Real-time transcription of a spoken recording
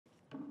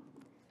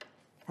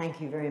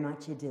Thank you very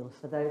much, Idil,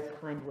 for those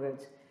kind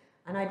words.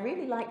 And I'd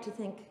really like to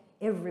thank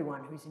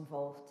everyone who's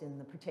involved in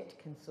the PROTECT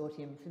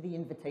Consortium for the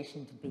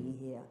invitation to be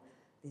here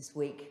this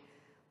week,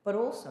 but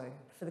also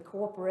for the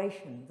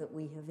cooperation that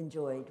we have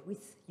enjoyed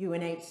with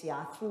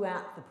UNHCR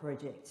throughout the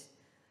project.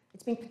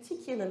 It's been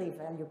particularly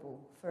valuable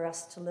for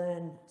us to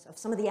learn of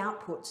some of the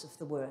outputs of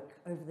the work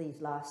over these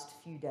last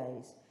few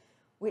days,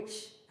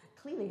 which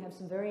clearly have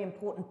some very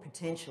important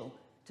potential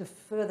to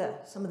further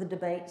some of the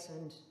debates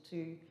and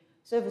to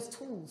serve as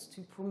tools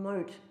to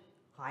promote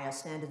higher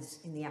standards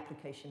in the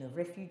application of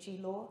refugee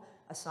law,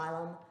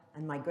 asylum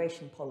and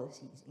migration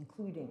policies,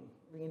 including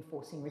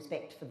reinforcing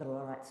respect for the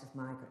rights of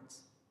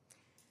migrants.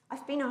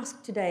 I've been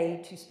asked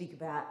today to speak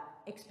about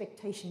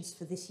expectations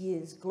for this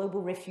year's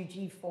Global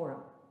Refugee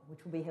Forum,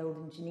 which will be held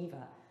in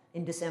Geneva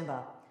in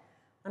December.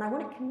 And I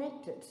want to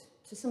connect it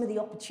to some of the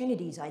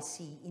opportunities I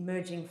see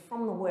emerging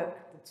from the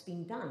work that's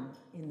been done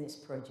in this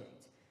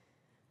project,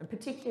 and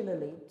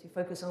particularly to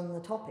focus on the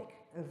topic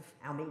of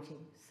our meeting,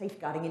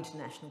 safeguarding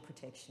international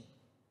protection.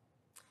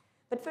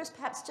 But first,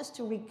 perhaps just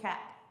to recap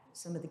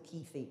some of the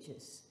key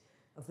features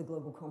of the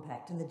Global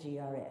Compact and the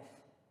GRF.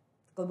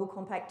 The Global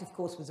Compact, of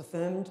course, was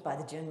affirmed by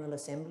the General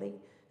Assembly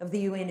of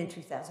the UN in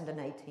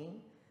 2018,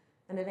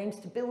 and it aims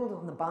to build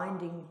on the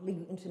binding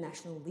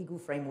international legal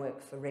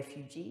framework for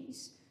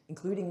refugees,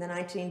 including the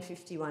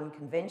 1951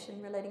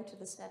 Convention relating to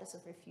the status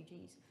of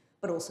refugees,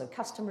 but also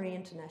customary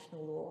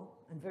international law,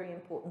 and very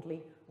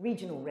importantly,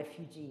 regional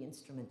refugee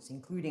instruments,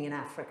 including in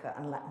Africa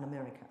and Latin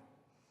America.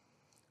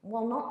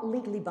 While not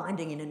legally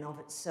binding in and of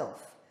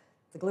itself,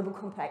 the Global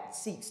Compact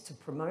seeks to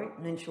promote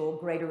and ensure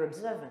greater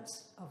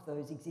observance of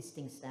those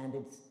existing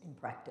standards in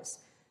practice,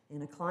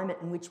 in a climate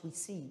in which we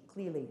see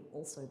clearly,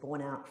 also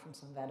borne out from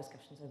some of our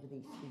discussions over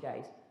these few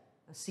days,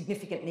 a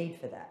significant need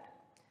for that.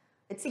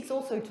 It seeks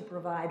also to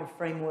provide a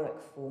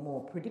framework for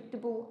more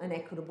predictable and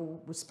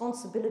equitable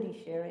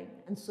responsibility sharing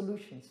and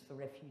solutions for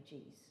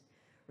refugees.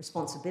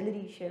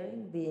 Responsibility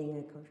sharing being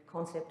a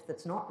concept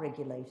that's not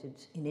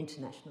regulated in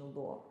international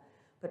law,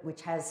 but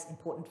which has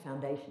important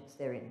foundations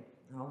therein.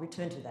 And I'll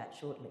return to that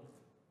shortly.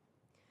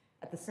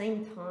 At the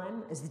same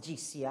time as the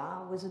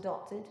GCR was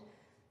adopted,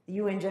 the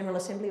UN General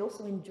Assembly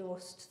also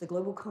endorsed the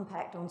Global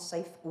Compact on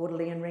safe,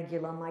 orderly and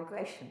regular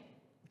migration,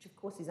 which of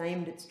course is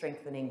aimed at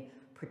strengthening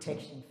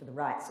protection for the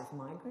rights of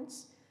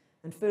migrants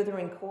and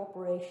furthering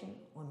cooperation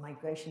on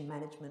migration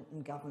management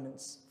and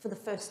governance for the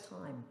first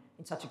time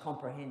in such a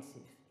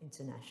comprehensive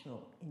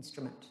international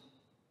instrument.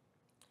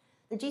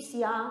 The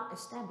GCR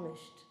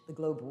established the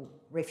Global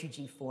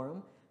Refugee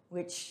Forum,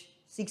 which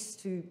seeks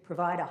to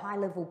provide a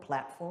high-level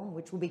platform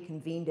which will be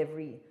convened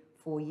every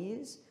 4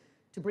 years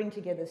to bring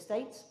together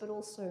states, but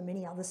also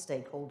many other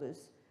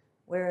stakeholders,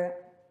 where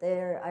they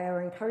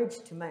are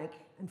encouraged to make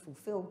and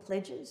fulfill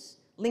pledges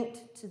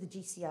linked to the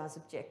GCR's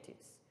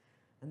objectives,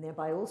 and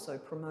thereby also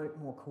promote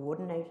more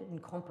coordinated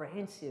and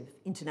comprehensive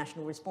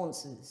international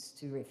responses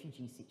to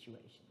refugee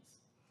situations.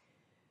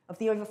 Of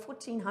the over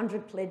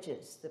 1,400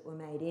 pledges that were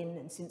made in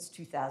and since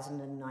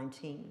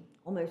 2019,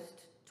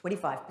 almost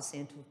 25%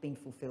 have been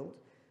fulfilled,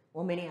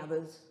 while many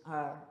others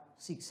have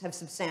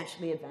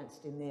substantially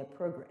advanced in their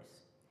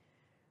progress.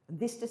 And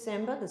this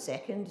December, the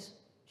second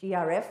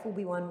GRF, will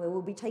be one where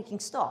we'll be taking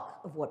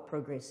stock of what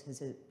progress has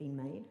been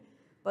made,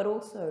 but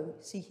also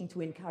seeking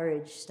to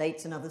encourage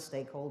states and other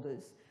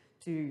stakeholders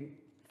to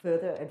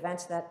further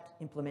advance that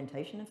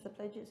implementation of the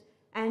pledges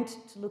and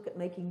to look at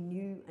making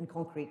new and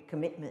concrete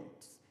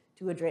commitments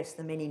to address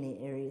the many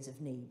areas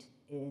of need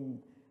in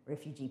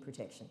refugee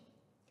protection.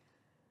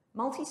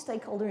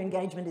 Multi-stakeholder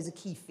engagement is a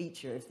key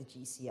feature of the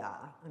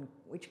GCR,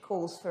 which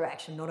calls for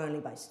action not only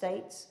by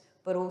states,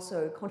 but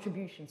also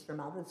contributions from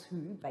others who,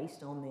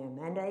 based on their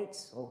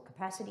mandates or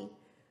capacity,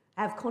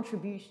 have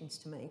contributions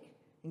to make,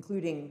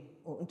 including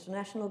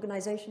international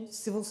organizations,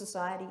 civil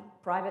society,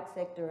 private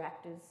sector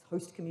actors,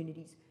 host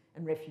communities,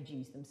 and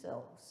refugees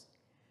themselves.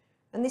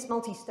 And this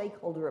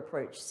multi-stakeholder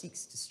approach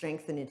seeks to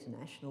strengthen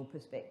international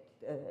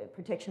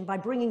protection by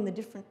bringing the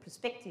different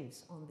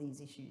perspectives on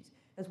these issues,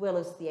 as well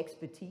as the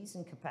expertise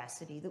and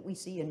capacity that we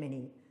see in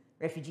many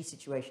refugee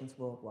situations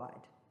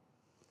worldwide.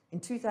 In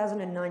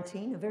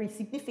 2019, a very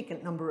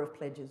significant number of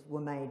pledges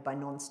were made by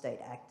non-state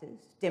actors,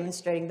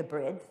 demonstrating the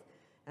breadth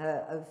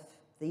of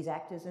these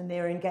actors and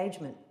their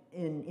engagement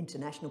in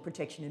international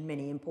protection in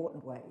many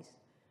important ways.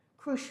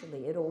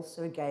 Crucially, it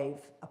also gave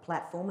a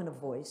platform and a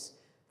voice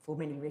for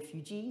many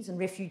refugees and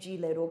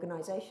refugee-led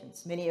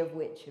organizations, many of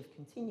which have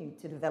continued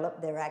to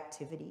develop their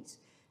activities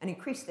and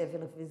increase their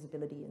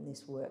visibility in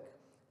this work,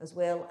 as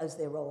well as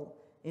their role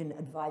in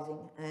advising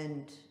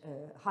and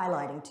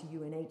highlighting to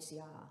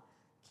UNHCR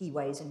key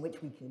ways in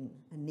which we can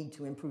and need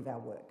to improve our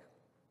work.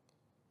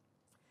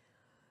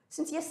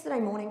 Since yesterday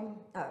morning,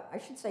 I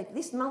should say,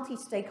 this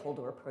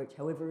multi-stakeholder approach,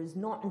 however, is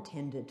not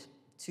intended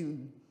to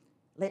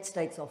let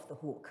states off the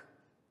hook,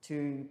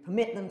 to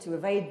permit them to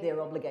evade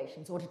their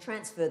obligations or to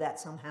transfer that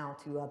somehow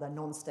to other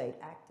non-state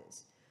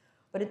actors.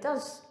 But it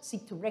does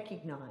seek to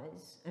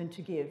recognize and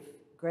to give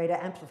greater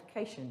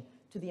amplification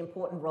to the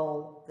important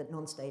role that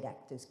non-state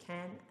actors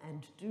can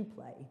and do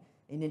play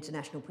in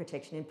international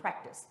protection in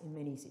practice in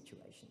many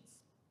situations.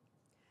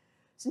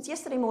 Since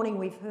yesterday morning,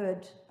 we've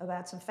heard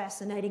about some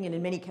fascinating and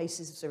in many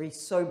cases very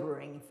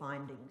sobering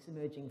findings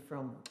emerging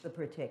from the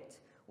PROTECT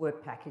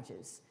work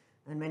packages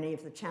and many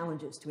of the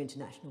challenges to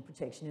international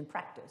protection in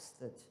practice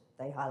that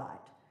they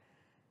highlight.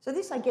 So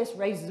this, I guess,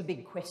 raises a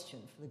big question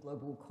for the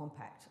Global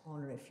Compact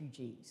on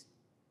refugees.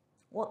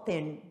 What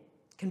then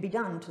can be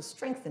done to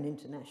strengthen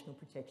international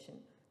protection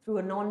through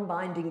a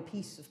non-binding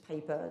piece of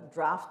paper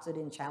drafted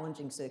in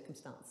challenging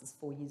circumstances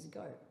 4 years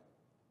ago?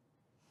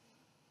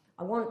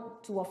 I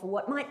want to offer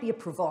what might be a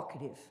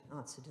provocative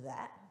answer to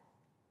that,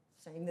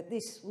 saying that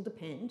this will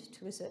depend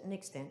to a certain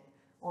extent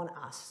on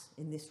us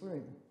in this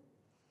room.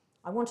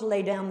 I want to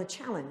lay down the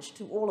challenge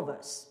to all of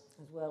us,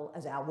 as well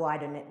as our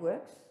wider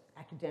networks,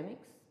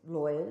 academics,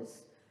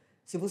 lawyers,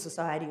 civil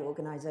society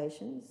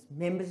organisations,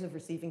 members of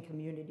receiving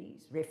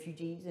communities,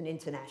 refugees and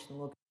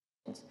international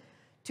organisations,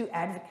 to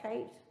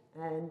advocate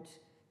and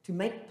to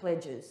make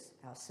pledges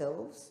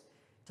ourselves,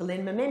 to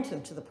lend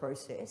momentum to the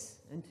process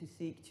and to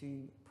seek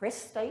to press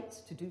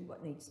states to do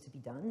what needs to be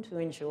done to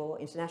ensure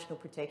international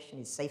protection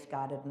is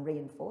safeguarded and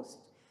reinforced,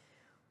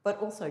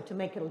 but also to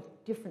make a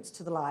difference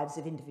to the lives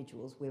of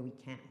individuals where we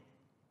can.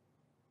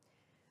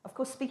 Of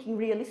course, speaking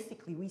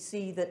realistically, we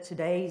see that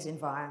today's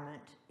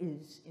environment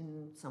is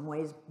in some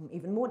ways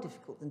even more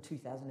difficult than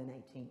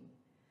 2018.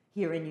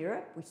 Here in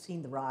Europe, we've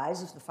seen the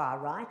rise of the far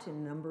right in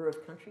a number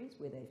of countries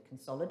where they've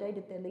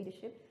consolidated their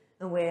leadership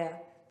and where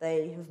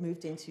they have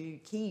moved into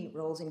key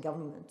roles in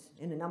government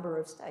in a number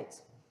of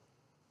states.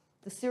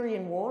 The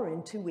Syrian war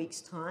in 2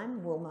 weeks'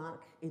 time will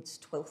mark its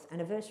 12th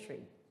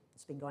anniversary.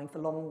 It's been going for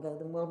longer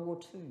than World War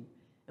II.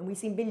 And we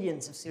see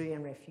millions of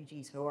Syrian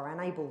refugees who are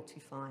unable to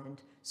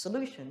find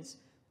solutions,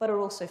 but are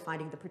also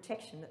finding the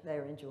protection that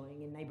they're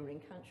enjoying in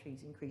neighbouring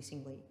countries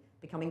increasingly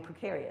becoming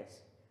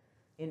precarious.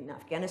 In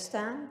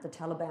Afghanistan, the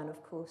Taliban,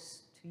 of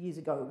course, 2 years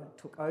ago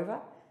took over,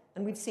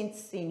 and we've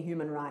since seen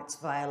human rights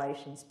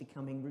violations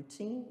becoming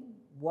routine,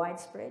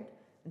 widespread,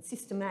 and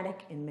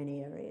systematic in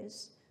many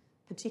areas,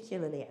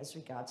 particularly as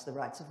regards the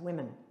rights of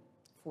women,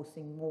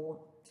 forcing more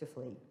to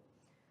flee.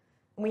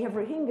 And we have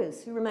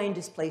Rohingyas who remain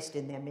displaced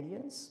in their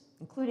millions,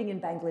 including in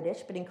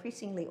Bangladesh, but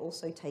increasingly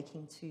also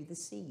taking to the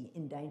sea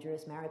in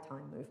dangerous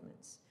maritime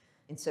movements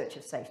in search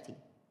of safety.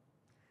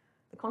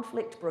 The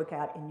conflict broke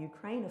out in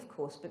Ukraine, of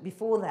course, but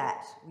before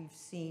that, we've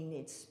seen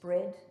it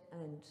spread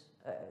and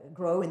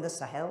grow in the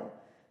Sahel,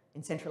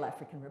 in Central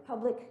African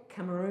Republic,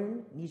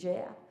 Cameroon,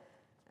 Niger,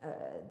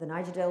 the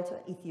Niger Delta,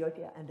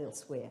 Ethiopia, and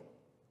elsewhere.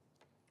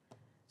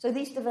 So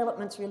these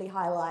developments really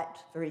highlight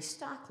very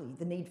starkly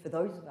the need for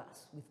those of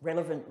us with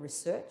relevant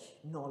research,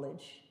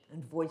 knowledge,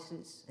 and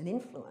voices and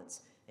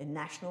influence in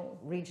national,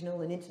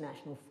 regional, and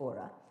international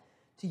fora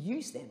to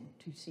use them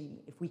to see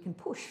if we can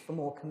push for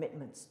more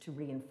commitments to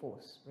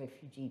reinforce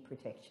refugee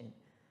protection.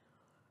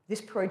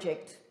 This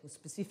project was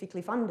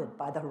specifically funded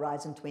by the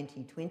Horizon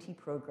 2020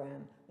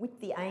 program with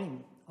the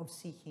aim of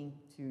seeking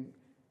to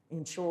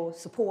ensure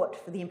support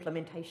for the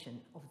implementation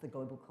of the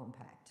Global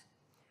Compact.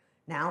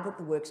 Now that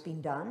the work's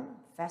been done,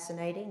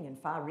 fascinating and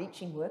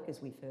far-reaching work,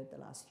 as we've heard the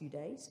last few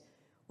days,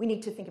 we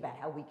need to think about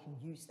how we can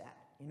use that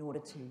in order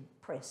to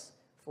press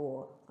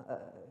for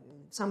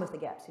some of the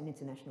gaps in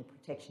international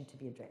protection to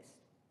be addressed.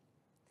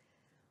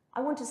 I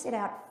want to set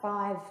out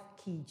 5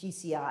 key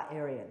GCR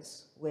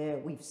areas where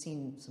we've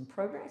seen some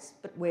progress,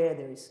 but where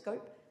there is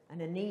scope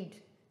and a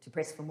need to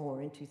press for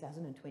more in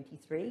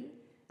 2023,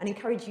 and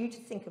encourage you to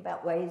think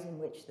about ways in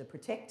which the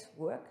PROTECT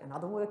work and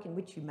other work in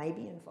which you may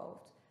be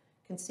involved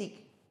can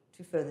seek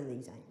to further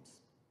these aims.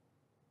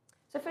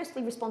 So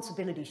firstly,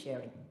 responsibility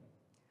sharing.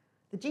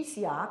 The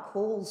GCR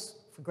calls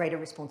for greater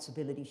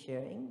responsibility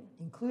sharing,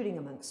 including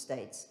amongst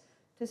states,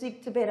 to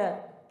seek to better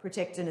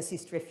protect and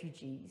assist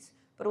refugees,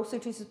 but also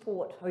to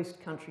support host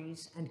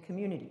countries and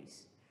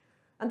communities.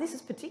 And this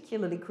is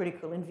particularly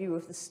critical in view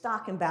of the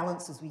stark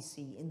imbalances we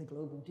see in the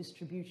global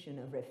distribution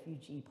of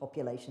refugee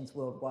populations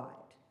worldwide.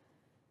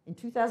 In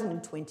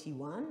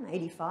 2021,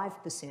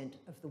 85%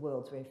 of the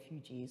world's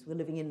refugees were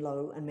living in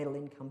low and middle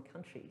income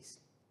countries.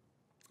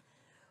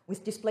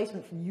 With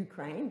displacement from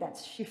Ukraine,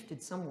 that's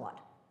shifted somewhat,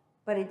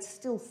 but it's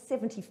still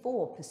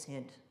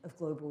 74% of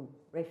global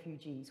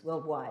refugees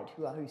worldwide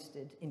who are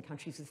hosted in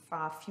countries with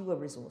far fewer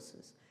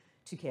resources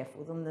to care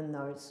for them than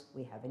those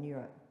we have in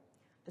Europe.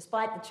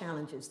 Despite the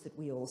challenges that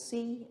we all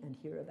see and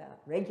hear about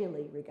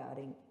regularly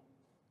regarding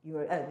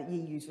the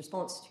EU's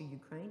response to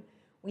Ukraine,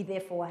 we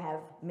therefore have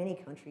many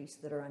countries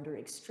that are under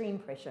extreme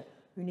pressure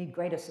who need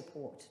greater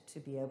support to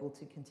be able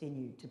to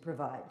continue to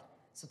provide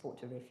support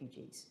to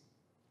refugees.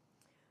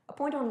 A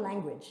point on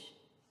language.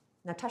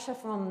 Natasha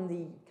from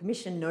the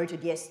Commission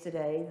noted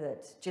yesterday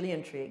that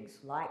Gillian Triggs,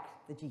 like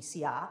the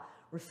GCR,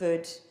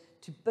 referred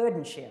to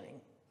burden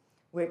sharing,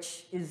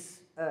 which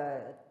is a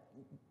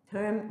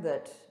term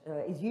that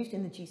is used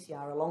in the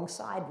GCR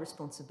alongside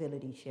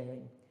responsibility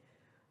sharing.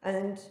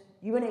 And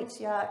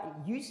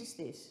UNHCR uses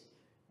this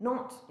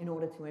not in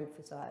order to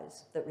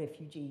emphasize that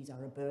refugees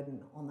are a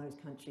burden on those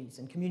countries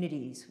and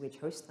communities which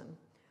host them,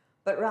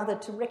 but rather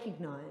to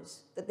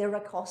recognise that there are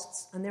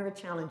costs and there are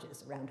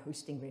challenges around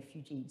hosting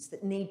refugees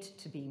that need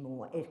to be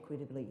more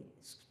equitably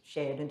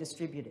shared and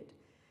distributed.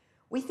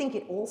 We think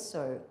it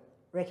also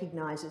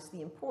recognises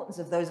the importance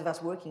of those of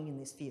us working in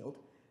this field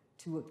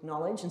to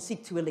acknowledge and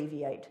seek to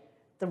alleviate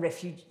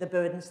the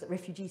burdens that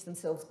refugees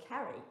themselves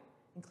carry,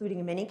 including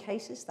in many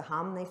cases the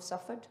harm they've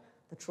suffered,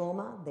 the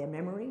trauma, their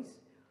memories,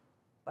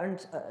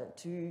 and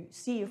to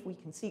see if we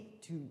can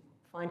seek to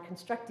find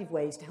constructive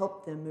ways to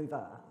help them move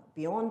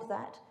beyond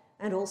that,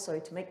 and also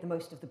to make the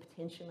most of the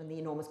potential and the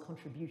enormous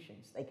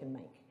contributions they can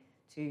make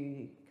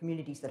to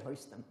communities that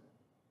host them.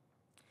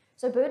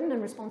 So burden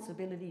and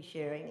responsibility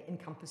sharing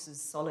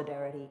encompasses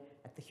solidarity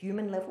at the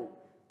human level,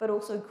 but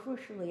also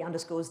crucially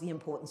underscores the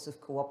importance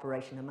of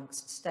cooperation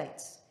amongst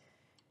states.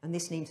 And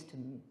this needs to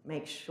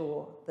make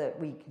sure that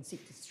we can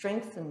seek to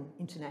strengthen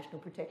international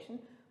protection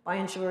by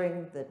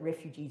ensuring that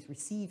refugees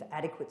receive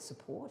adequate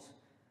support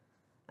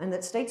and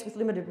that states with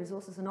limited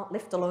resources are not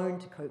left alone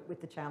to cope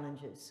with the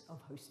challenges of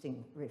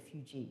hosting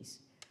refugees.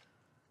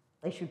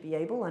 They should be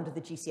able, under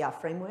the GCR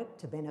framework,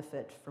 to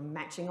benefit from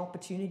matching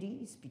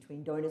opportunities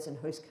between donors and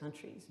host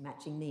countries,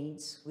 matching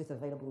needs with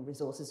available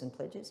resources and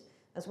pledges,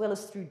 as well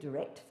as through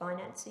direct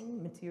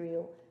financing,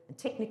 material and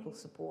technical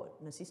support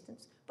and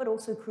assistance, but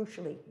also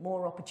crucially,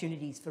 more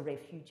opportunities for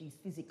refugees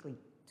physically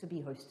to be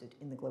hosted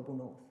in the global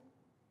north.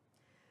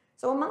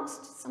 So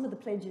amongst some of the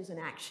pledges and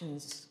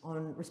actions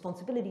on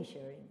responsibility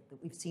sharing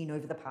that we've seen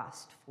over the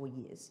past 4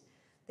 years,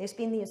 there's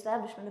been the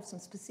establishment of some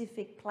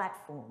specific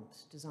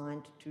platforms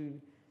designed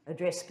to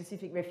address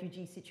specific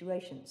refugee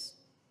situations,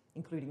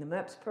 including the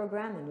MERPS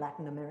program in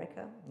Latin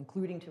America,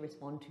 including to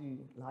respond to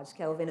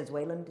large-scale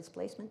Venezuelan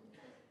displacement,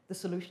 the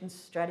Solutions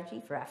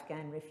Strategy for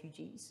Afghan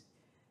refugees,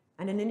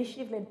 and an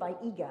initiative led by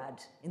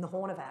IGAD in the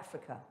Horn of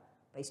Africa,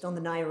 based on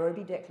the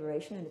Nairobi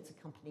Declaration and its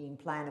accompanying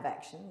plan of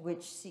action,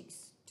 which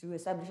seeks to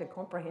establish a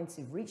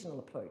comprehensive regional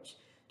approach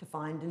to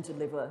find and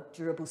deliver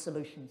durable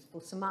solutions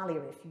for Somali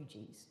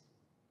refugees.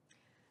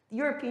 The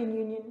European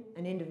Union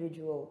and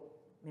individual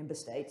member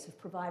states have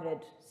provided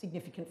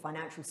significant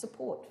financial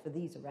support for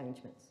these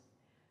arrangements.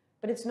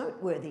 But it's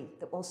noteworthy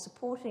that while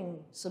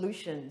supporting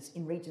solutions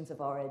in regions of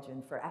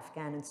origin for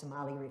Afghan and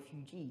Somali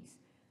refugees,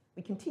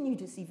 we continue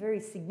to see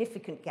very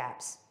significant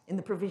gaps in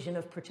the provision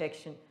of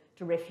protection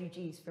to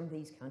refugees from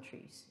these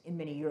countries in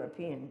many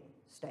European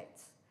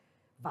states.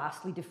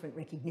 Vastly different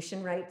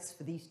recognition rates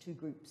for these two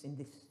groups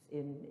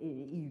in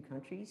EU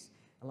countries,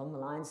 along the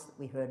lines that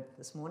we heard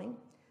this morning.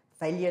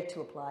 Failure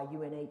to apply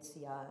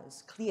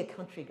UNHCR's clear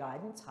country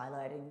guidance,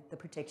 highlighting the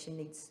protection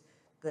needs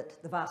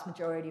that the vast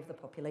majority of the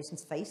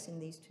populations face in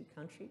these two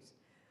countries.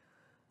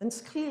 And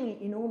clearly,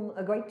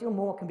 a great deal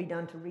more can be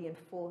done to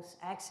reinforce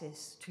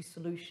access to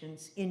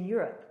solutions in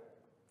Europe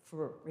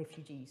for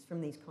refugees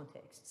from these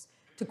contexts,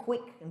 to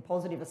quick and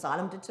positive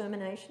asylum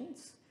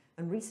determinations,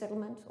 and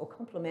resettlement or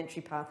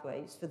complementary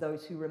pathways for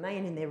those who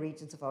remain in their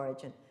regions of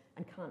origin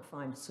and can't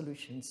find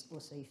solutions or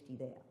safety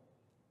there.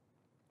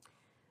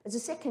 As a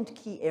second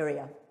key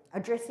area,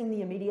 addressing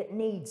the immediate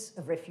needs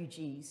of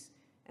refugees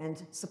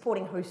and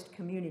supporting host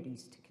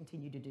communities to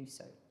continue to do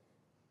so.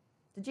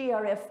 The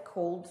GRF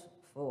called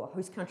for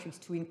host countries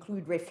to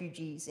include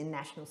refugees in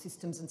national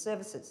systems and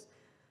services,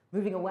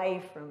 moving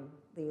away from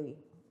the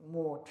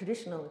more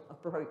traditional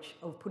approach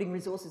of putting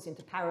resources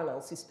into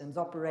parallel systems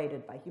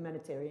operated by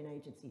humanitarian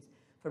agencies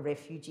for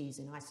refugees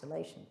in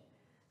isolation.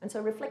 And so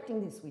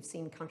reflecting this, we've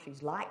seen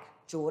countries like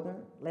Jordan,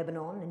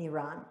 Lebanon, and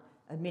Iran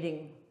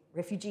admitting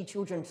refugee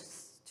children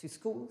to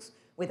schools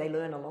where they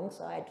learn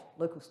alongside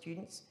local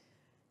students,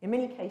 in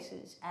many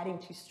cases adding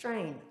to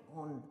strain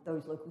on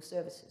those local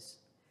services.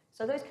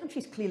 So those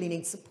countries clearly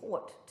need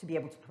support to be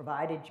able to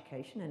provide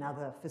education and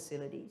other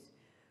facilities.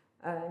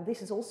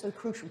 This is also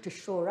crucial to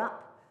shore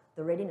up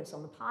the readiness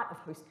on the part of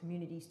host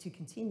communities to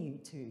continue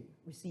to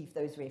receive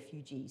those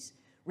refugees,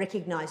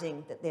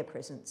 recognising that their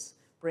presence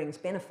brings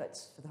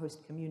benefits for the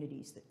host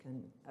communities that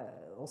can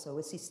also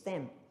assist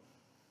them.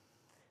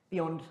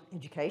 Beyond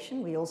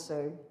education, we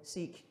also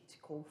seek to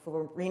call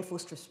for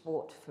reinforced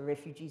support for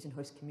refugees and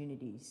host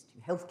communities, to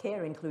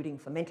healthcare, including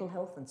for mental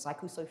health and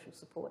psychosocial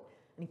support,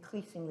 an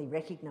increasingly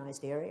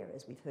recognised area,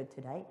 as we've heard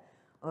today,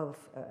 of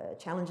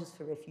challenges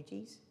for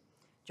refugees,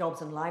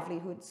 jobs and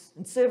livelihoods,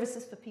 and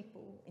services for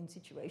people in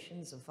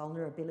situations of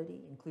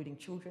vulnerability, including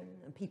children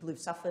and people who've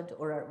suffered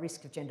or are at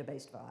risk of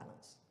gender-based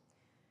violence.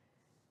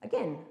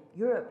 Again,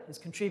 Europe has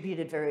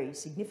contributed very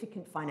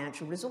significant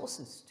financial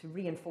resources to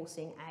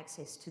reinforcing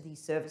access to these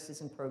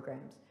services and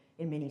programs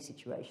in many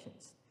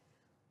situations.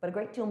 But a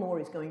great deal more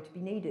is going to be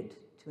needed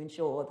to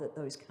ensure that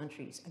those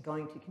countries are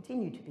going to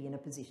continue to be in a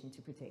position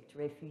to protect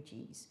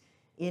refugees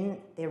in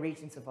their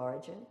regions of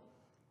origin,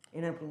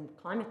 in a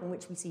climate in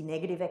which we see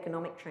negative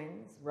economic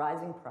trends,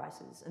 rising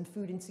prices, and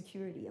food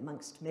insecurity,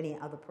 amongst many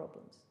other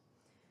problems.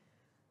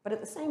 But at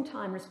the same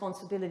time,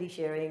 responsibility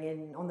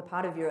sharing on the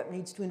part of Europe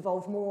needs to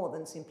involve more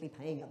than simply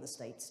paying other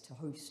states to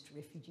host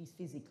refugees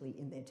physically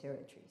in their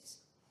territories.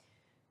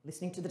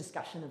 Listening to the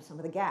discussion of some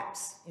of the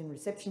gaps in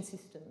reception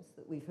systems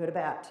that we've heard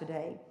about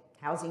today,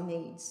 housing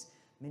needs,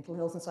 mental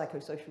health and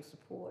psychosocial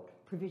support,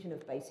 provision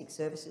of basic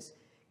services.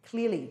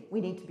 Clearly,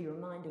 we need to be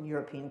reminding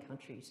European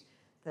countries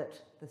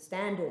that the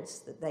standards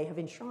that they have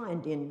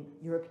enshrined in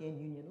European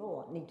Union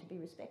law need to be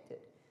respected.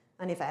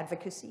 And if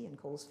advocacy and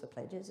calls for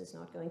pledges is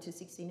not going to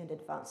succeed in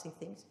advancing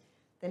things,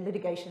 then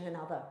litigation and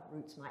other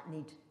routes might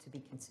need to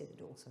be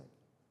considered also.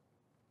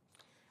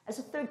 As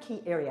a third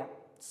key area,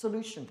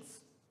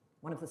 solutions,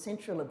 one of the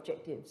central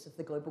objectives of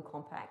the Global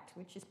Compact,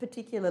 which is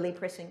particularly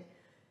pressing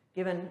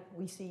given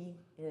we see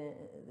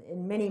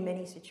in many,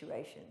 many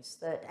situations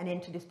that an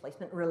end to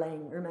displacement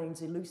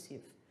remains elusive.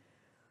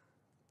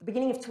 At the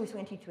beginning of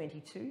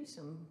 2022,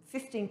 some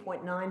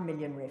 15.9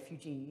 million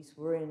refugees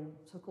were in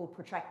so-called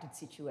protracted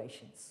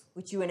situations,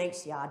 which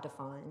UNHCR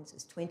defines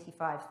as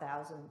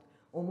 25,000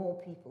 or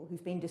more people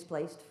who've been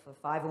displaced for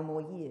 5 or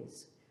more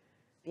years.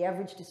 The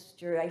average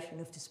duration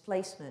of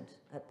displacement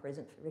at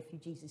present for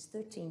refugees is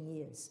 13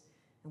 years,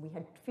 and we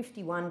had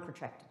 51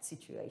 protracted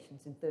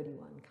situations in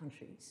 31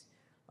 countries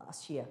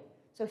last year.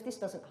 So if this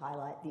doesn't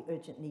highlight the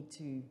urgent need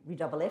to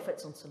redouble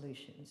efforts on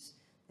solutions,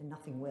 then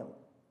nothing will.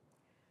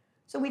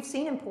 So we've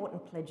seen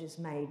important pledges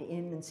made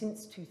in and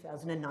since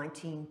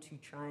 2019 to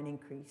try and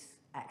increase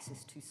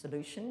access to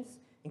solutions,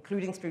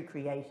 including through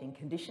creating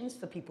conditions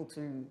for people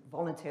to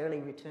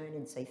voluntarily return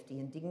in safety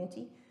and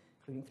dignity,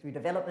 including through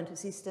development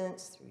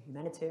assistance, through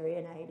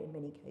humanitarian aid in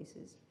many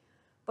cases,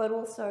 but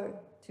also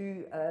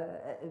to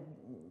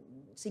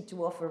seek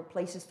to offer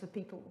places for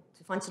people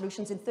to find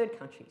solutions in third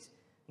countries,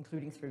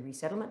 including through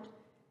resettlement.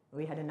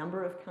 We had a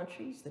number of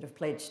countries that have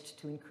pledged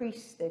to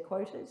increase their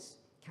quotas: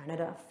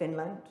 Canada,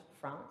 Finland,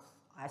 France,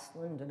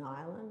 Iceland and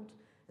Ireland,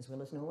 as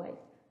well as Norway,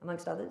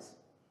 amongst others.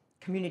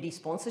 Community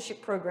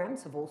sponsorship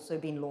programs have also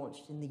been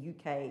launched in the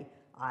UK,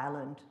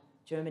 Ireland,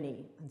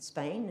 Germany and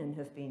Spain, and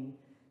have been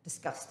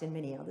discussed in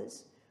many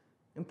others.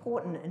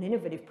 Important and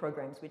innovative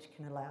programs which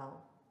can allow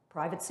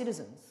private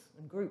citizens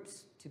and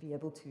groups to be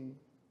able to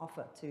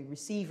offer to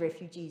receive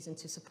refugees and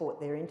to support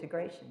their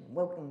integration,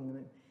 welcoming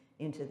them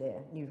into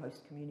their new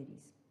host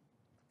communities.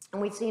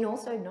 And we've seen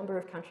also a number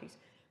of countries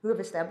who have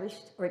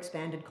established or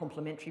expanded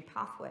complementary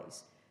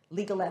pathways,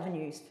 legal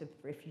avenues for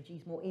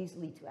refugees more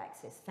easily to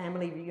access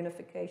family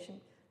reunification,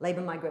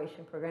 labour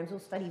migration programs or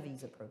study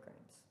visa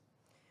programs.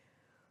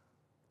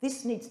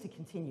 This needs to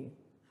continue,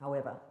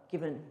 however,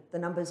 given the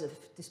numbers of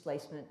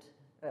displaced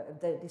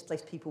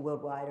people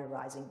worldwide are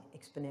rising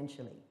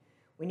exponentially.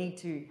 We need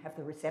to have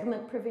the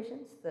resettlement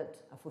provisions that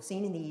are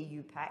foreseen in the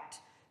EU Pact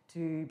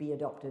to be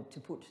adopted to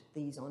put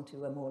these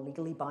onto a more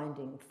legally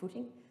binding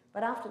footing.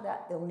 But after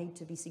that, there will need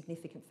to be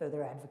significant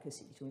further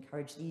advocacy to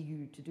encourage the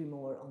EU to do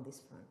more on this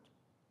front.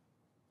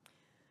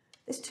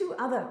 There's 2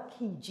 other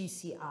key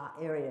GCR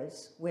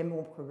areas where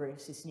more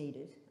progress is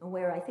needed, and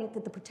where I think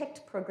that the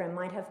PROTECT programme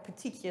might have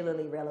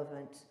particularly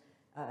relevant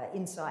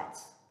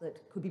insights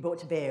that could be brought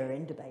to bear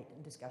in debate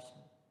and discussion.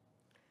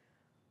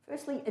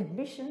 Firstly,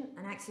 admission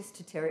and access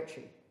to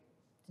territory.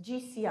 The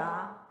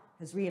GCR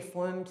has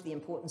reaffirmed the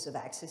importance of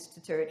access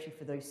to territory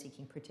for those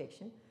seeking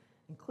protection,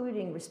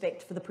 including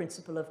respect for the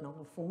principle of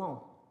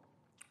non-refoulement,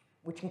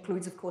 which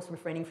includes, of course,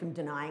 refraining from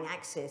denying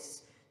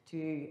access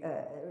to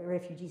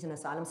refugees and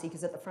asylum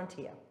seekers at the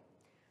frontier.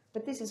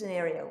 But this is an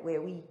area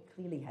where we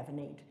clearly have a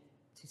need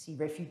to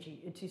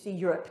see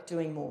Europe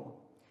doing more.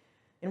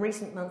 In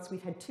recent months,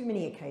 we've had too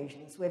many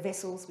occasions where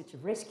vessels which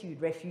have rescued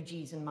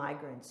refugees and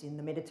migrants in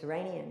the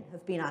Mediterranean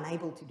have been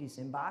unable to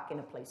disembark in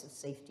a place of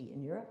safety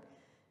in Europe,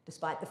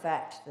 despite the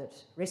fact that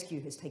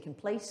rescue has taken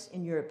place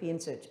in European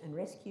search and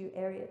rescue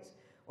areas,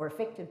 or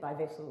affected by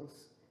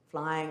vessels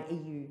flying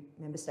EU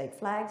member state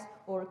flags,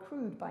 or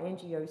accrued by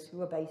NGOs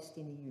who are based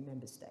in EU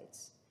member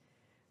states.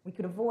 We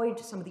could avoid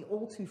some of the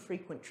all too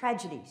frequent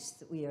tragedies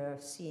that we are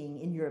seeing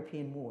in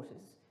European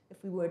waters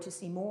if we were to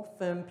see more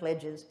firm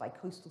pledges by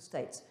coastal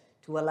states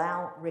to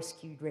allow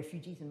rescued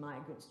refugees and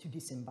migrants to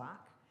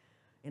disembark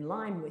in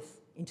line with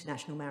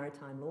international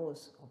maritime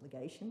law's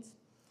obligations,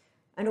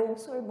 and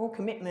also more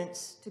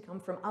commitments to come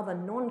from other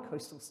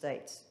non-coastal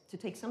states to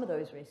take some of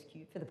those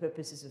rescued for the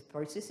purposes of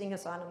processing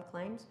asylum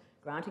claims,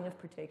 granting of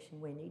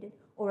protection where needed,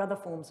 or other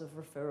forms of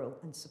referral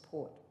and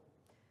support.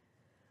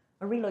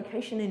 A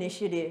relocation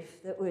initiative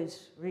that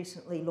was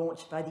recently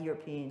launched by the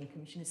European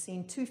Commission has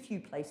seen too few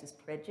places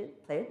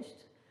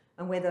pledged,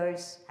 and where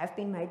those have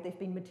been made, they've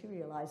been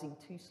materialising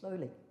too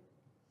slowly.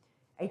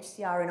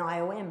 HCR and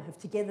IOM have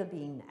together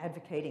been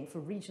advocating for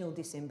regional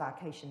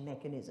disembarkation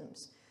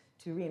mechanisms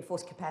to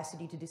reinforce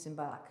capacity to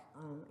disembark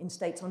in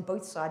states on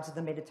both sides of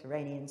the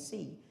Mediterranean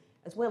Sea,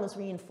 as well as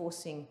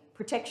reinforcing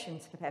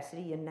protections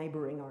capacity in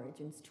neighbouring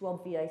origins to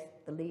obviate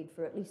the need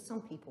for at least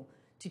some people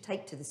to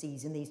take to the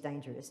seas in these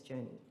dangerous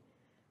journeys.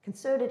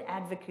 Concerted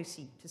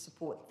advocacy to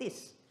support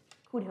this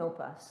could help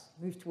us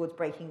move towards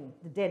breaking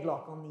the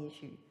deadlock on the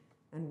issue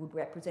and would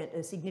represent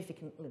a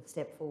significant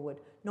step forward,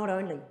 not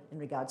only in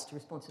regards to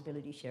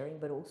responsibility sharing,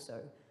 but also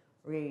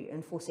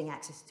reinforcing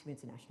access to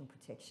international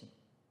protection.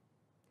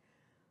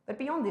 But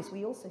beyond this,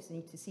 we also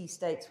need to see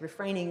states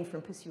refraining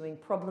from pursuing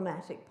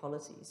problematic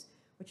policies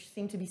which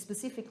seem to be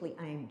specifically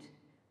aimed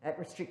at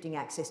restricting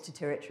access to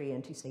territory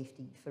and to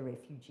safety for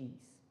refugees.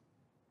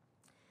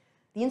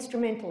 The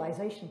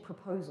instrumentalization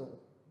proposal,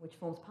 which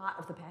forms part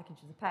of the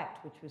package of the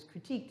pact, which was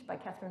critiqued by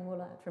Catherine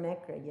Muller from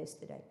ECRA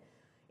yesterday,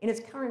 in its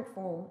current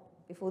form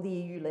before the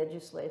EU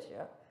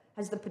legislature,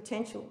 has the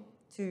potential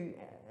to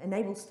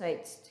enable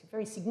states to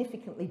very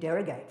significantly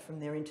derogate from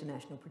their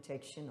international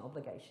protection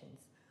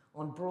obligations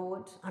on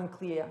broad,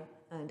 unclear,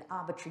 and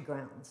arbitrary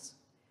grounds.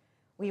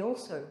 We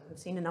also have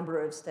seen a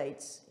number of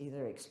states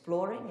either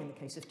exploring, in the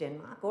case of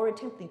Denmark, or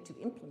attempting to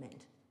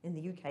implement, in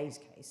the UK's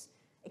case,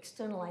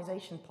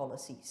 externalisation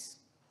policies,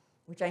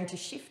 which aim to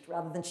shift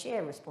rather than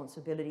share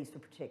responsibilities for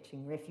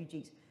protecting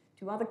refugees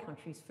to other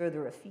countries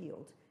further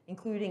afield,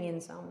 including in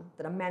some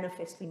that are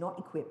manifestly not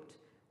equipped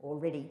or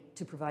ready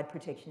to provide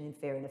protection in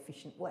fair and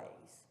efficient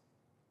ways.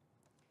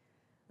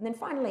 And then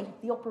finally,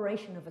 the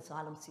operation of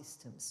asylum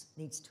systems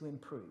needs to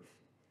improve.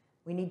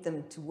 We need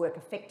them to work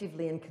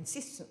effectively and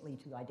consistently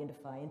to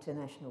identify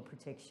international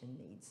protection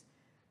needs.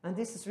 And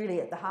this is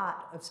really at the heart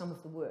of some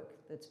of the work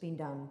that's been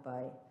done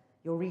by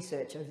your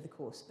research over the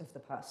course of the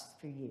past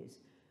 3 years.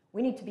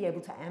 We need to be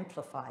able to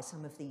amplify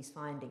some of these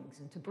findings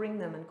and to bring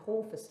them and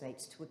call for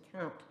states to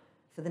account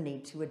for the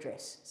need to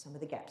address some of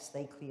the gaps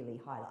they clearly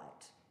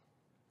highlight.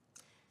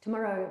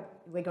 Tomorrow,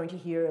 we're going to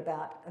hear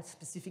about a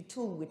specific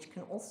tool which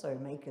can also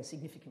make a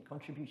significant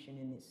contribution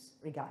in this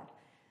regard.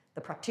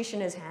 The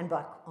Practitioner's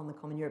Handbook on the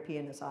Common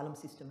European Asylum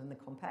System and the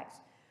Compacts,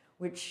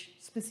 which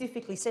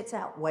specifically sets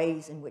out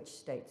ways in which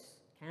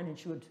states can and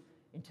should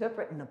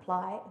interpret and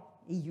apply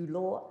EU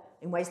law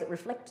in ways that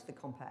reflect the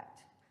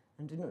Compact,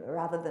 and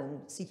rather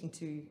than seeking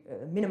to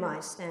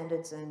minimise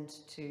standards and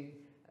to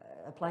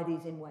apply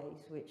these in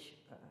ways which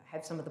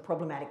have some of the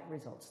problematic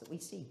results that we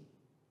see.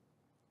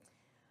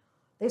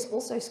 There's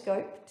also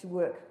scope to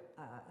work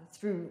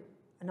through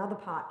another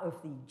part of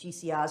the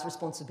GCR's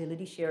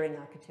responsibility sharing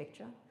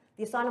architecture,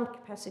 the Asylum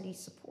Capacity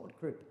Support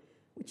Group,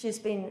 which has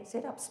been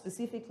set up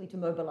specifically to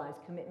mobilise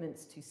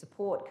commitments to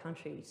support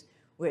countries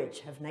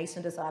which have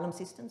nascent asylum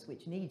systems,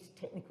 which need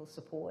technical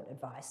support,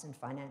 advice and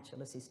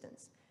financial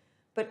assistance,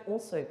 but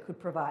also could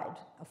provide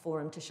a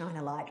forum to shine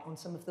a light on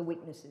some of the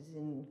weaknesses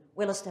in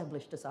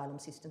well-established asylum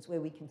systems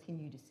where we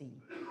continue to see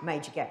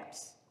major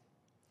gaps.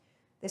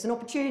 There's an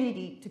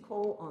opportunity to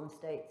call on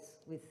states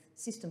with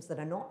systems that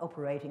are not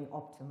operating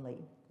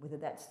optimally, whether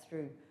that's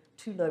through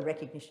too low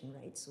recognition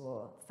rates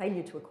or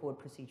failure to accord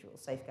procedural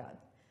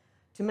safeguards,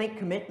 to make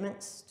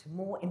commitments to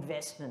more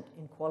investment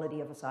in quality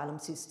of asylum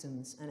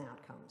systems and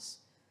outcomes,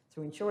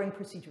 through ensuring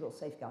procedural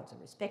safeguards are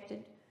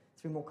respected,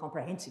 through more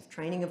comprehensive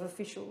training of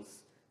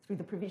officials, through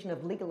the provision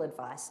of legal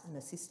advice and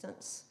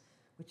assistance,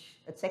 which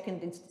at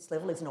second instance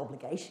level is an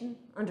obligation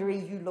under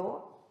EU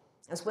law,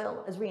 as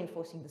well as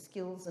reinforcing the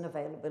skills and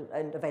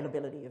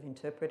availability of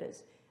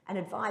interpreters and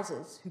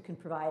advisors who can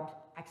provide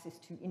access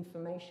to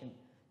information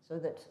so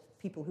that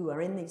people who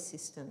are in these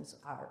systems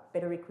are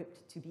better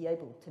equipped to be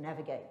able to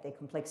navigate their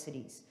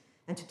complexities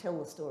and to tell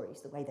the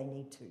stories the way they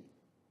need to.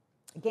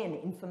 Again,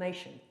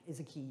 information is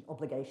a key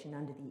obligation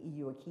under the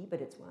EU acquis,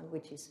 but it's one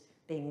which is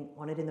being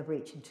honoured in the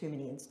breach in too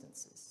many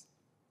instances.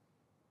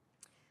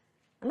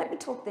 And let me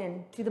talk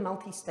then to the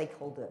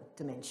multi-stakeholder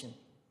dimension.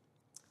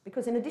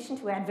 Because in addition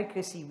to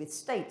advocacy with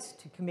states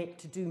to commit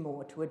to do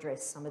more to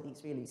address some of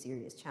these really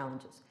serious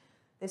challenges,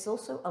 there's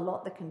also a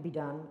lot that can be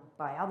done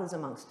by others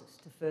amongst us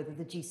to further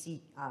the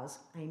GCR's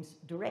aims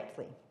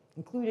directly,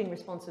 including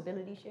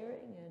responsibility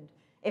sharing and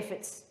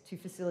efforts to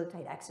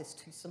facilitate access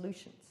to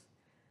solutions.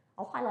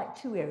 I'll highlight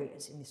 2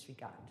 areas in this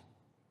regard.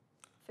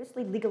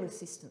 Firstly, legal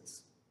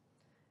assistance.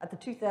 At the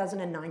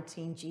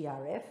 2019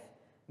 GRF,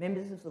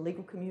 members of the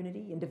legal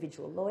community,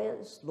 individual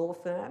lawyers, law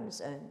firms,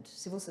 and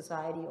civil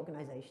society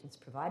organisations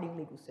providing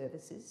legal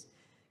services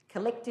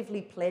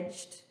collectively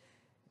pledged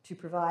to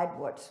provide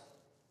what,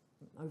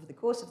 over the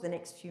course of the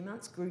next few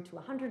months, grew to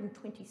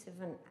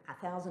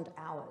 127,000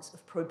 hours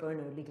of pro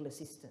bono legal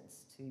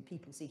assistance to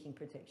people seeking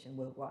protection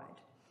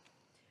worldwide.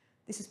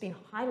 This has been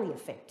highly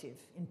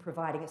effective in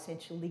providing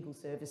essential legal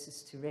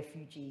services to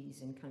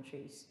refugees in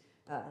countries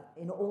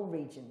in all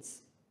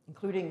regions,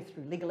 including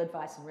through legal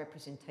advice and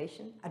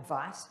representation,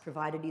 advice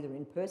provided either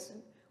in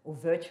person or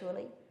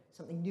virtually,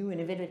 something new and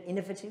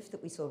innovative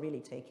that we saw really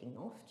taking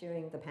off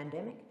during the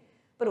pandemic,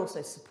 but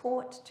also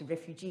support to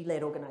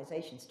refugee-led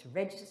organisations to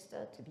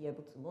register, to be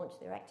able to launch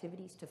their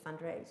activities, to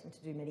fundraise, and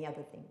to do many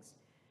other things.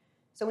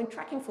 So in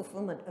tracking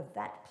fulfilment of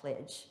that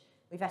pledge,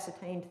 we've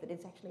ascertained that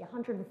it's actually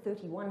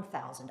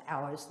 131,000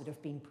 hours that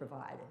have been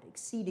provided,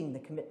 exceeding the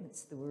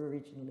commitments that were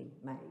originally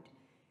made.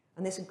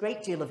 And there's a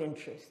great deal of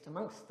interest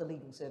amongst the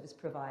legal service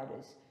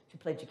providers to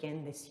pledge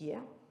again this year.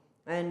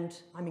 And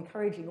I'm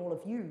encouraging all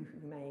of you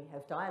who may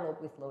have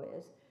dialogue with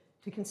lawyers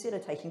to consider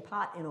taking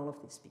part in all of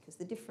this, because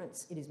the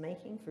difference it is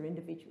making for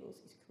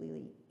individuals is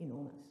clearly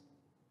enormous.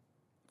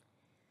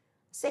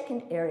 The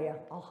second area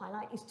I'll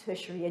highlight is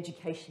tertiary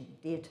education,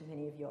 dear to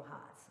many of your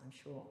hearts, I'm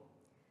sure.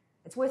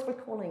 It's worth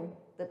recalling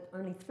that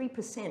only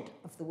 3%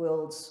 of the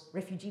world's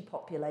refugee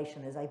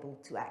population is able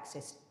to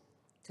access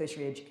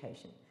tertiary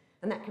education,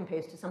 and that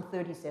compares to some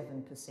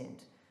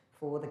 37%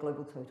 for the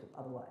global total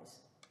otherwise.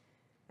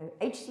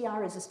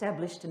 HCR has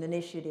established an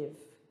initiative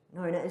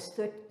known as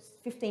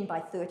 15 by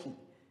 30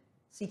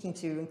 seeking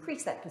to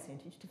increase that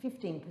percentage to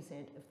 15%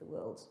 of the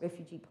world's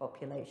refugee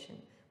population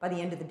by the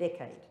end of the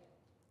decade.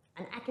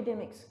 And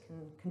academics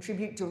can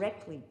contribute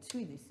directly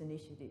to this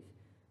initiative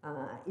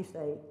if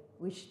they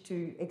wish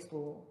to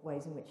explore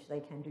ways in which they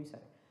can do so.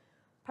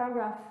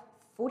 Paragraph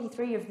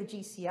 43 of the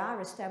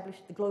GCR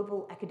established the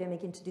Global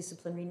Academic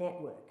Interdisciplinary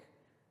Network,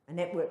 a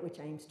network which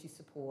aims to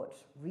support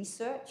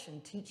research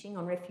and teaching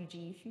on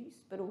refugee issues,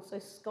 but also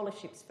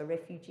scholarships for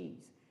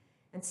refugees.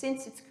 And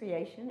since its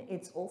creation,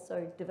 it's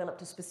also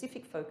developed a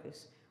specific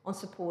focus on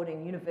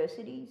supporting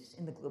universities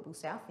in the Global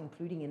South,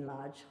 including in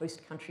large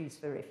host countries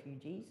for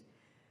refugees,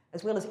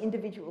 as well as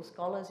individual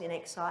scholars in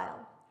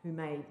exile who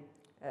may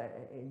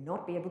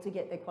not be able to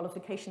get their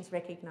qualifications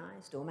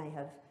recognized or may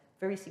have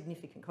very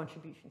significant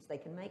contributions they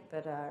can make,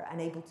 but are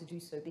unable to do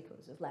so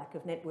because of lack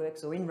of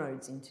networks or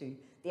inroads into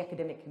the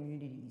academic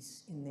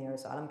communities in their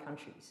asylum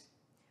countries.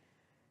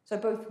 So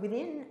both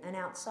within and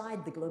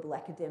outside the Global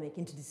Academic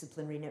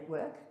Interdisciplinary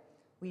Network,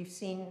 we've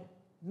seen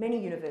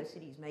many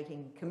universities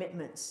making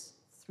commitments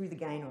through the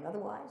gain or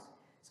otherwise.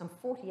 Some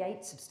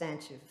 48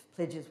 substantive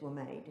pledges were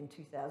made in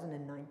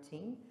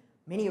 2019,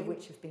 many of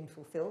which have been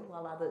fulfilled,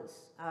 while others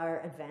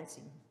are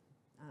advancing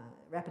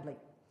rapidly.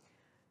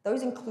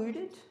 Those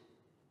included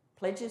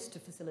pledges to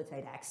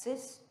facilitate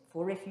access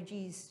for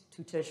refugees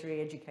to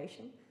tertiary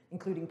education,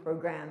 including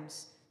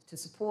programs to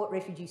support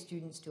refugee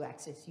students to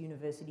access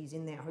universities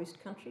in their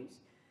host countries,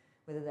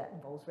 whether that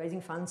involves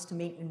raising funds to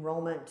meet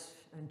enrolment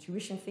and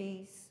tuition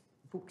fees,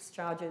 books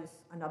charges,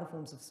 and other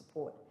forms of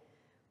support,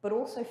 but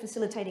also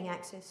facilitating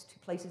access to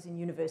places in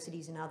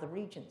universities in other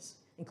regions,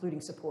 including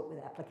support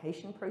with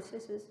application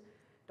processes,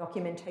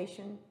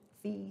 documentation,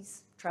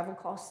 fees, travel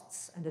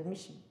costs, and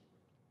admission.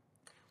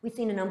 We've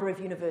seen a number of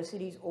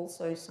universities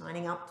also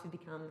signing up to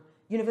become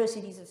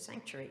universities of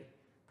sanctuary,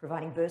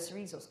 providing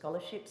bursaries or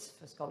scholarships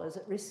for scholars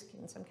at risk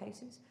in some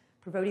cases,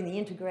 promoting the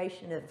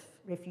integration of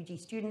refugee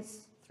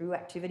students through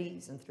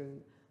activities and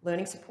through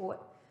learning support,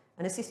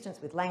 and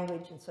assistance with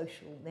language and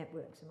social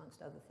networks,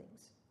 amongst other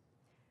things.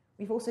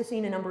 We've also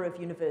seen a number of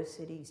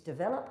universities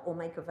develop or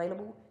make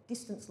available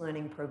distance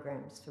learning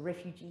programs for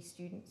refugee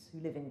students who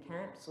live in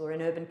camps or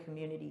in urban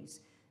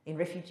communities in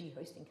refugee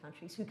hosting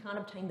countries who can't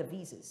obtain the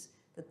visas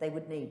that they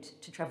would need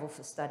to travel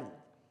for study.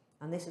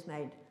 And this has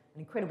made an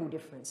incredible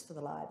difference for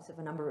the lives of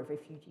a number of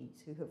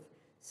refugees who have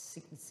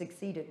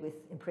succeeded with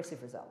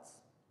impressive results.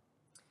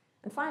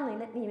 And finally,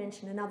 let me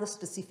mention another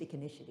specific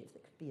initiative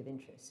that could be of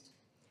interest.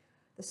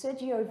 The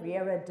Sergio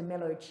Vieira de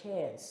Mello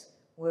chairs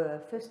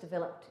were first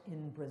developed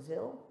in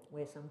Brazil,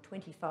 where some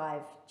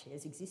 25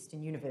 chairs exist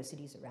in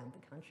universities around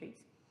the countries.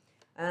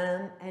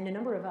 And a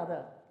number of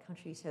other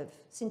countries have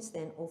since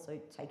then also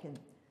taken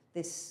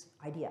this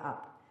idea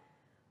up.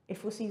 It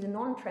foresees a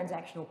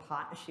non-transactional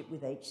partnership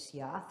with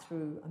HCR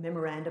through a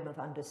memorandum of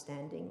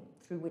understanding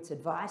through which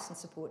advice and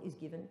support is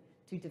given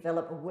to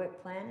develop a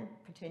work plan,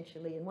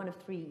 potentially in one of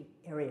three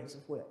areas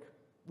of work: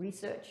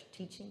 research,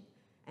 teaching,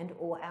 and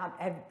or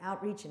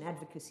outreach and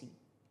advocacy.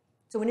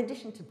 So in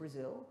addition to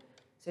Brazil,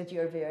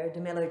 Sergio Vieira de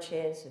Mello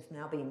chairs have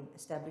now been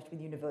established with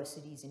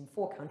universities in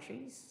 4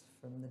 countries,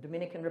 from the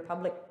Dominican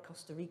Republic,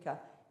 Costa Rica,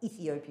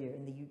 Ethiopia,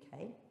 and the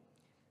UK.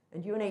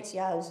 And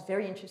UNHCR is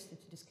very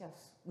interested to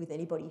discuss with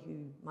anybody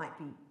who might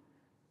be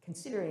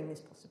considering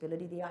this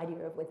possibility, the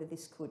idea of whether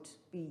this could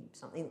be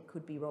something that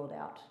could be rolled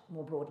out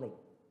more broadly.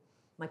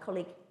 My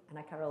colleague,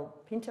 Ana Carol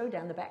Pinto,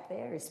 down the back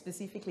there, is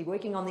specifically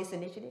working on this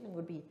initiative and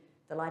would be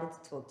delighted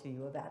to talk to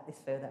you about this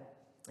further.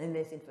 And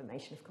there's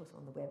information, of course,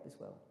 on the web as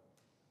well.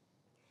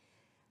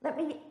 Let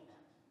me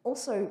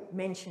also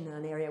mention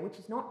an area which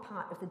is not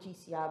part of the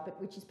GCR,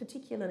 but which is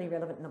particularly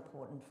relevant and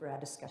important for our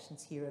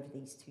discussions here over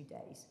these 2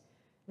 days,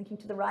 linking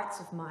to the rights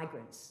of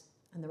migrants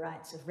and the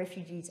rights of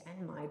refugees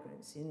and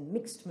migrants in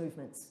mixed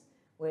movements,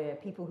 where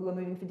people who are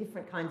moving for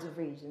different kinds of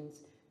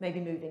reasons may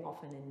be moving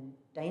often in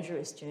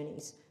dangerous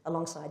journeys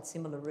alongside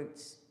similar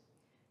routes.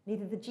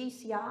 Neither the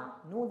GCR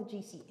nor the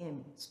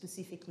GCM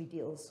specifically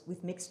deals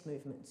with mixed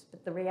movements,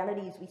 but the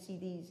reality is we see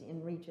these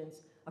in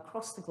regions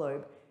across the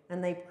globe,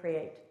 and they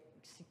create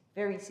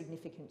very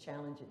significant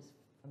challenges,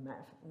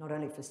 not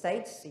only for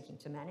states seeking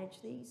to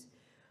manage these,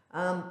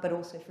 but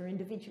also for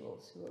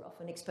individuals who are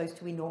often exposed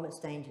to enormous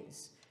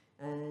dangers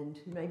and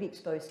who may be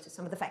exposed to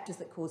some of the factors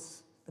that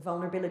cause the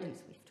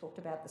vulnerabilities we've talked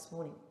about this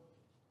morning.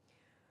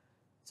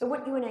 So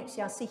what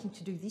UNHCR is seeking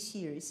to do this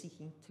year is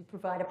seeking to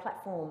provide a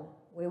platform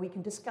where we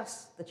can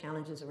discuss the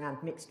challenges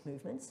around mixed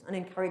movements and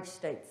encourage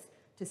states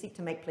to seek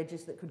to make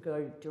pledges that could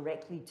go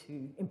directly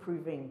to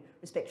improving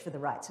respect for the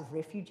rights of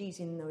refugees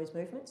in those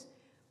movements,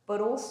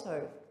 but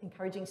also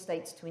encouraging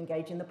states to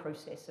engage in the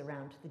process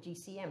around the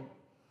GCM.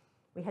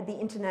 We had the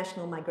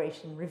International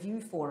Migration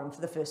Review Forum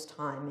for the first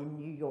time in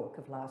New York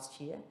of last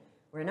year,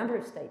 where a number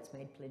of states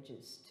made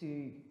pledges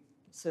to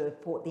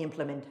support the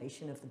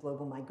implementation of the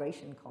Global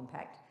Migration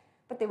Compact.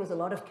 But there was a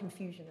lot of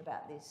confusion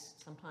about this,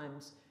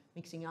 sometimes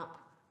mixing up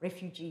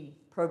refugee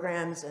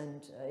programs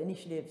and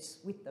initiatives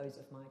with those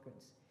of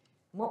migrants.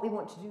 And what we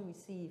want to do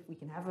is see if we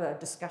can have a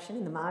discussion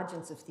in the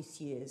margins of this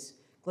year's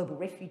Global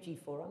Refugee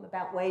Forum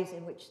about ways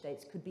in which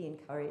states could be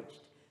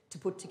encouraged to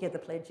put together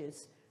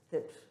pledges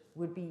that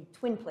would be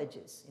twin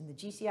pledges in the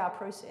GCR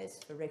process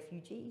for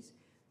refugees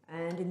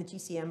and in the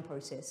GCM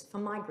process for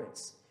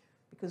migrants,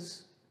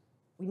 because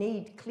we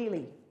need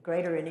clearly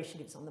greater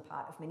initiatives on the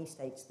part of many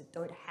states that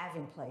don't have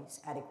in place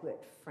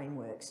adequate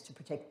frameworks to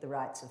protect the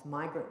rights of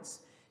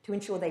migrants, to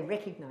ensure they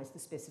recognise the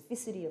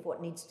specificity of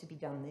what needs to be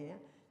done there,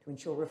 to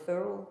ensure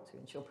referral, to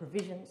ensure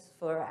provisions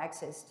for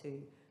access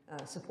to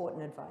support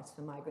and advice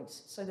for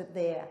migrants so that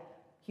their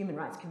human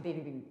rights can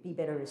be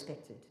better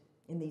respected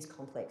in these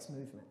complex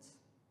movements.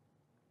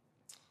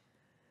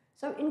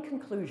 So in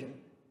conclusion,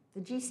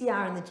 the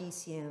GCR and the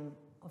GCM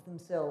of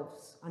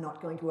themselves are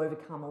not going to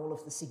overcome all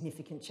of the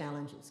significant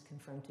challenges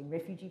confronting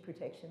refugee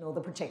protection or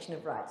the protection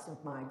of rights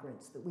of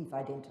migrants that we've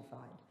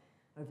identified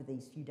over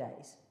these few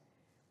days.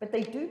 But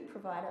they do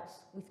provide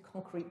us with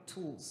concrete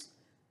tools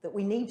that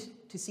we need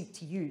to seek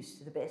to use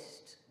to the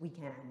best we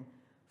can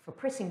for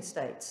pressing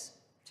states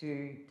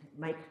to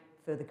make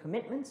further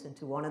commitments and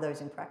to honour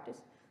those in practice,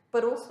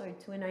 but also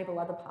to enable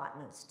other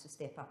partners to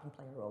step up and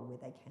play a role where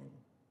they can.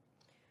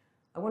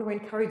 I want to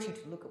encourage you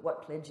to look at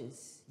what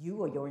pledges you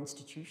or your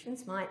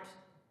institutions might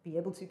be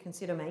able to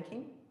consider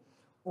making,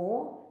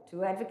 or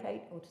to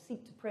advocate or to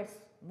seek to press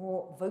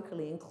more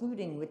vocally,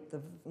 including with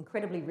the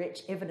incredibly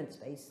rich evidence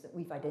base that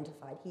we've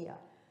identified here,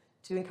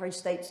 to encourage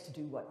states to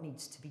do what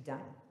needs to be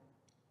done.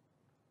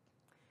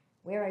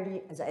 We're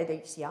at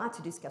HCR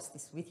to discuss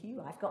this with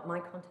you. I've got my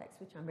contacts,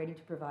 which I'm ready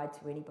to provide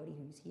to anybody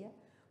who's here.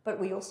 But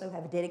we also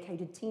have a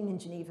dedicated team in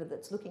Geneva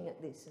that's looking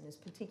at this and is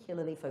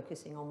particularly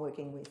focusing on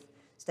working with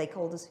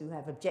stakeholders who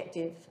have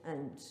objective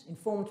and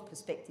informed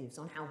perspectives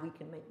on how we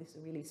can make this a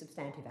really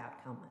substantive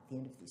outcome at the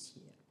end of this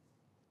year.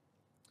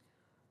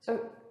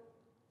 So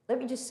let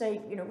me just say,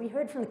 we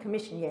heard from the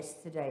Commission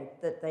yesterday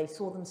that they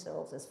saw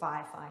themselves as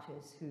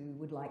firefighters who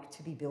would like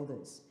to be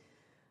builders.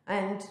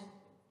 And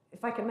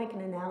if I can make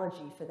an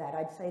analogy for that,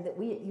 I'd say that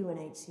we at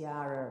UNHCR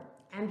are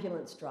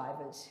ambulance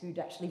drivers who'd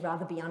actually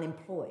rather be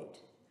unemployed.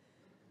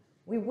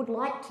 We would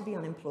like to be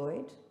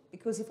unemployed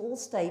because if all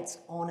states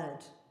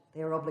honoured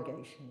their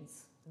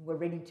obligations and were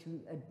ready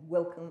to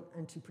welcome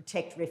and to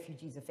protect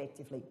refugees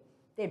effectively,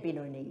 there'd be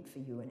no need for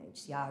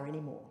UNHCR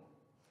anymore.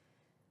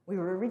 We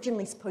were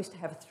originally supposed to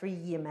have a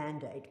 3-year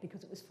mandate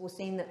because it was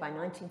foreseen that by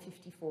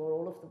 1954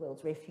 all of the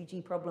world's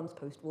refugee problems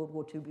post-World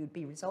War II would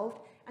be resolved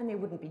and there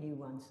wouldn't be new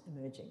ones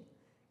emerging.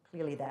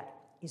 Clearly that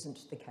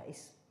isn't the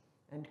case,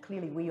 and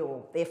clearly we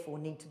all therefore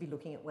need to be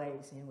looking at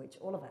ways in which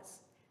all of us,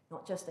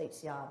 not just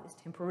HCR, this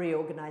temporary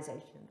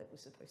organisation that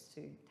was supposed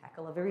to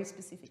tackle a very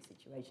specific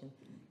situation,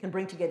 can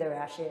bring together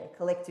our shared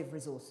collective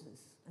resources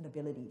and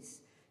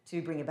abilities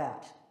to bring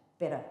about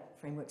better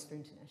frameworks for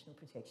international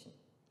protection.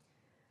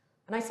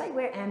 And I say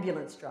we're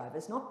ambulance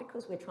drivers, not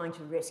because we're trying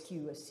to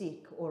rescue a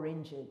sick or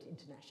injured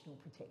international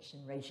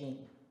protection regime,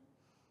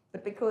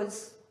 but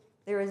because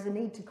there is a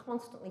need to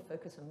constantly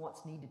focus on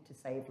what's needed to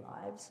save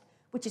lives,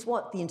 which is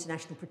what the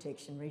international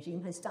protection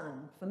regime has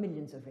done for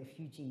millions of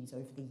refugees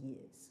over the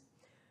years.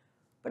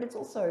 But it's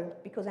also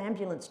because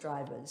ambulance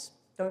drivers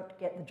don't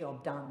get the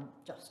job done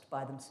just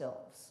by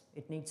themselves.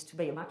 It needs to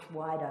be a much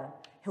wider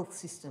health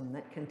system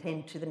that can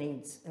tend to the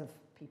needs of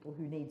people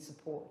who need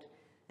support.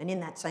 And in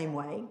that same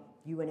way,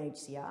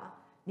 UNHCR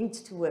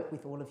needs to work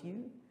with all of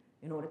you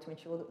in order to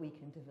ensure that we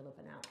can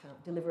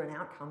deliver an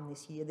outcome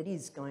this year that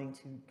is going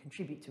to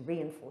contribute to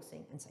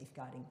reinforcing and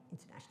safeguarding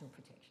international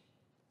protection.